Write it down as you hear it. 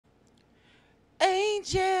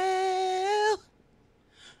Angel,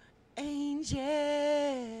 Angel.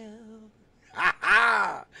 Ha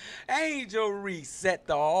ha! Angel Reese set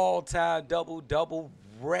the all-time double-double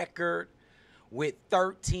record with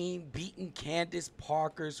 13, beating Candace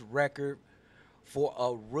Parker's record for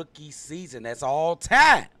a rookie season. That's all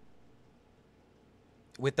time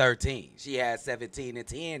with 13. She had 17 and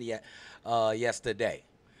 10 yesterday.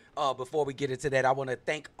 Before we get into that, I want to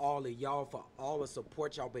thank all of y'all for all the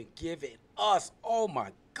support y'all been giving us. Oh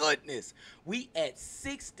my goodness. We at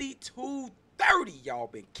 6230. Y'all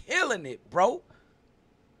been killing it, bro.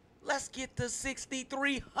 Let's get to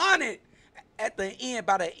 6,300 at the end.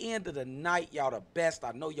 By the end of the night, y'all the best.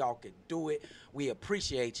 I know y'all can do it. We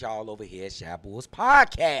appreciate y'all over here at Shy Bulls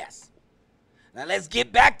Podcast. Now let's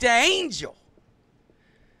get back to Angel.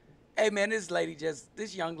 Hey man, this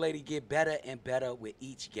young lady get better and better with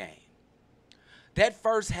each game. That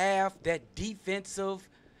first half, that defensive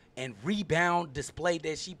and rebound display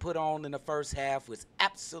that she put on in the first half was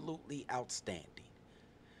absolutely outstanding.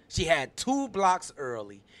 She had 2 blocks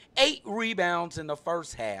early, 8 rebounds in the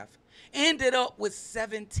first half, ended up with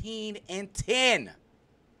 17 and 10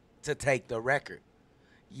 to take the record.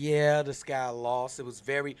 Yeah, the Sky lost. It was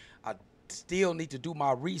I still need to do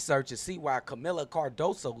my research and see why Camila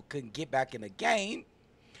Cardoso couldn't get back in the game.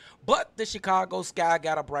 But the Chicago Sky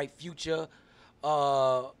got a bright future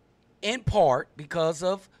in part because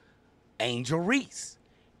of Angel Reese,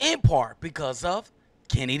 in part because of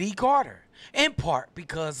Kennedy Carter, in part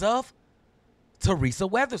because of Teresa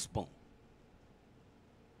Weatherspoon.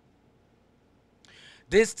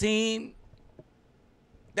 This team,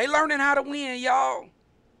 they learning how to win, y'all.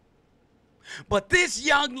 But this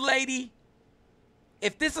young lady,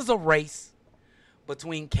 if this is a race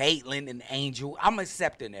between Caitlin and Angel, I'm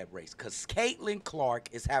accepting that race because Caitlin Clark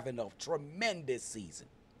is having a tremendous season.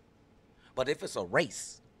 But if it's a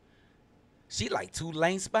race, she like 2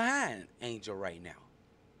 lanes behind Angel right now.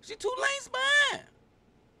 She 2 lanes behind.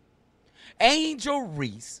 Angel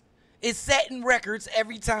Reese is setting records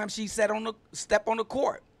every time she step on the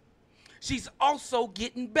court. She's also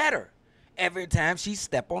getting better every time she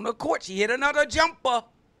step on the court. She hit another jumper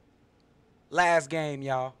last game,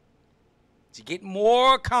 y'all. She getting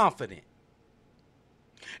more confident.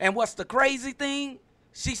 And what's the crazy thing?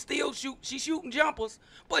 She's shooting jumpers,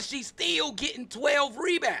 but she's still getting 12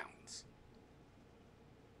 rebounds.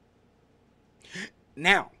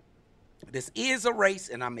 Now, this is a race,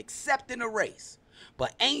 and I'm accepting a race.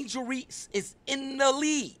 But Angel Reese is in the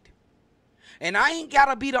lead. And I ain't got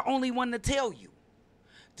to be the only one to tell you.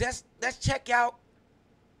 Let's check out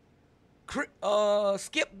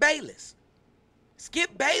Skip Bayless.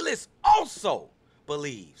 Skip Bayless also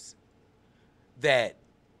believes that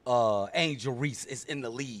Angel Reese is in the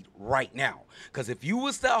lead right now. Because if you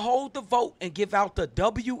was to hold the vote and give out the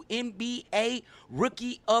WNBA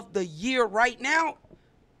Rookie of the Year right now,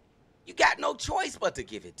 you got no choice but to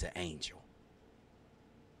give it to Angel.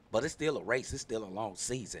 But it's still a race. It's still a long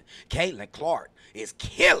season. Caitlin Clark is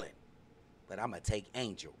killing. But I'm going to take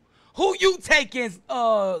Angel. Who you taking,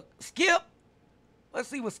 Skip? Let's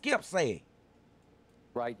see what Skip say.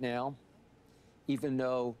 Right now, even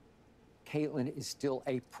though Caitlin is still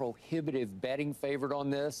a prohibitive betting favorite on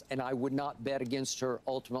this, and I would not bet against her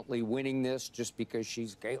ultimately winning this just because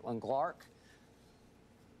she's Caitlin Clark,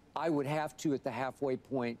 I would have to, at the halfway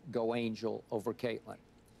point, go Angel over Caitlin.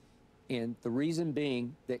 And the reason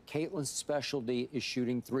being that Caitlin's specialty is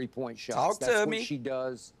shooting 3-point shots. That's what she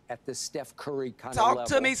does at the Steph Curry kind of level. Talk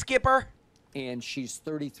to me, Skipper. And she's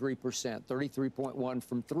 33%, 33.1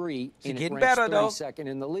 from 3. She's and getting it ranks better, though. 32nd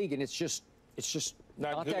in the league, and it's just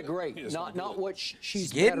not that great. Not what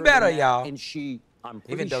she's getting better, y'all. And I'm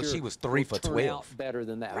pretty even though sure she was 3 for 12 better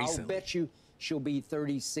than that. recently. I'll bet you she'll be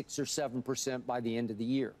 36 or 7% by the end of the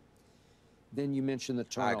year. Then you mentioned the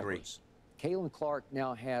turnovers. I agree. Caitlin Clark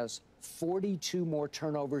now has 42 more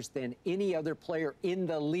turnovers than any other player in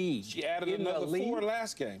the league. She added another 4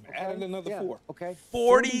 last game. Okay. Added another 4. Okay.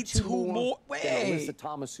 42 more. Wait. Alyssa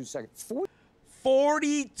Thomas, who's second.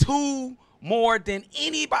 42 more than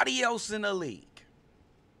anybody else in the league.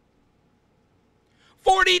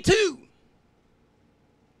 42.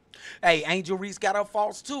 Hey, Angel Reese got her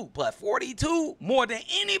faults too, but 42 more than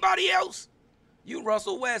anybody else. You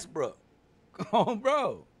Russell Westbrook. Come on,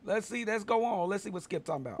 bro. Let's see. Let's go on. Let's see what Skip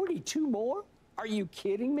talking about. 42 more? Are you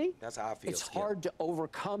kidding me? That's how I feel, It's Skip. hard to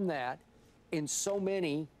overcome that in so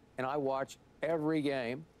many, and I watch every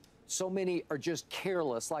game, so many are just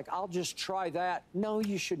careless. Like, I'll just try that. No,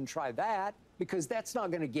 you shouldn't try that because that's not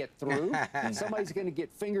going to get through. Somebody's going to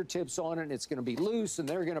get fingertips on it, and it's going to be loose, and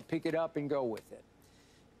they're going to pick it up and go with it.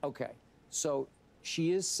 Okay, so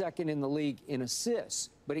she is second in the league in assists,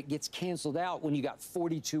 but it gets canceled out when you got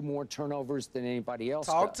 42 more turnovers than anybody else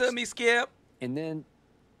Talk does. to me, Skip. And then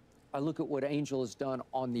I look at what Angel has done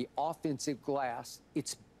on the offensive glass.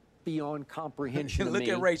 It's beyond comprehension to Look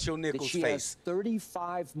me at Rachel that Nichols' she face. has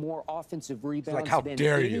 35 more offensive rebounds like, how than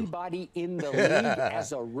dare you? anybody in the league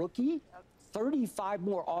as a rookie. 35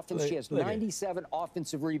 more offense. She has 97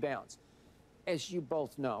 offensive rebounds. As you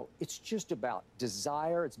both know, it's just about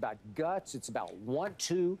desire. It's about guts. It's about want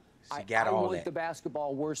to. She got all want that. the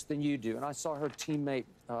basketball worse than you do. And I saw her teammate,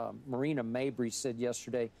 Marina Mabry, said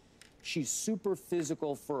yesterday, she's super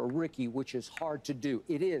physical for a rookie, which is hard to do.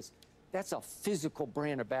 It is. That's a physical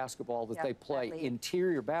brand of basketball that they play. Definitely.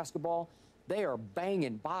 Interior basketball, they are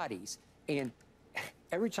banging bodies. And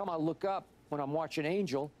every time I look up when I'm watching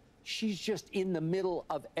Angel, she's just in the middle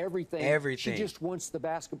of everything. Everything. She just wants the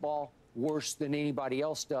basketball worse than anybody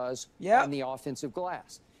else does Yep. on the offensive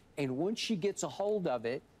glass. And once she gets a hold of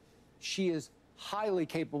it, she is highly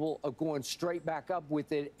capable of going straight back up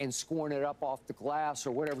with it and scoring it up off the glass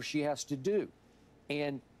or whatever she has to do.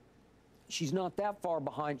 And she's not that far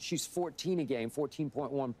behind. She's 14 a game,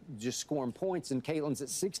 14.1 just scoring points, and Caitlin's at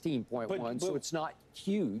 16.1, so it's not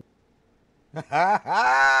huge.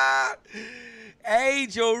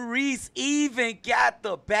 Angel Reese even got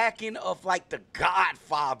the backing of like the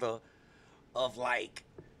godfather of like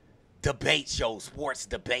debate shows, sports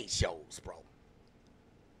debate shows, bro.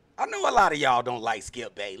 I know a lot of y'all don't like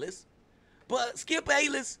Skip Bayless, but Skip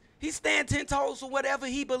Bayless, he stand 10 toes for whatever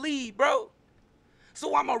he believe, bro.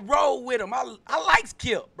 So I'm going to roll with him. I like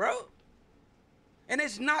Skip, bro. And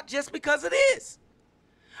it's not just because of this.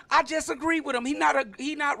 I just agree with him. He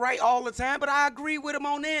not right all the time, but I agree with him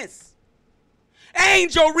on this.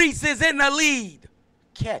 Angel Reese is in the lead.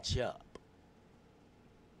 Catch up.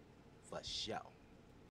 For sure.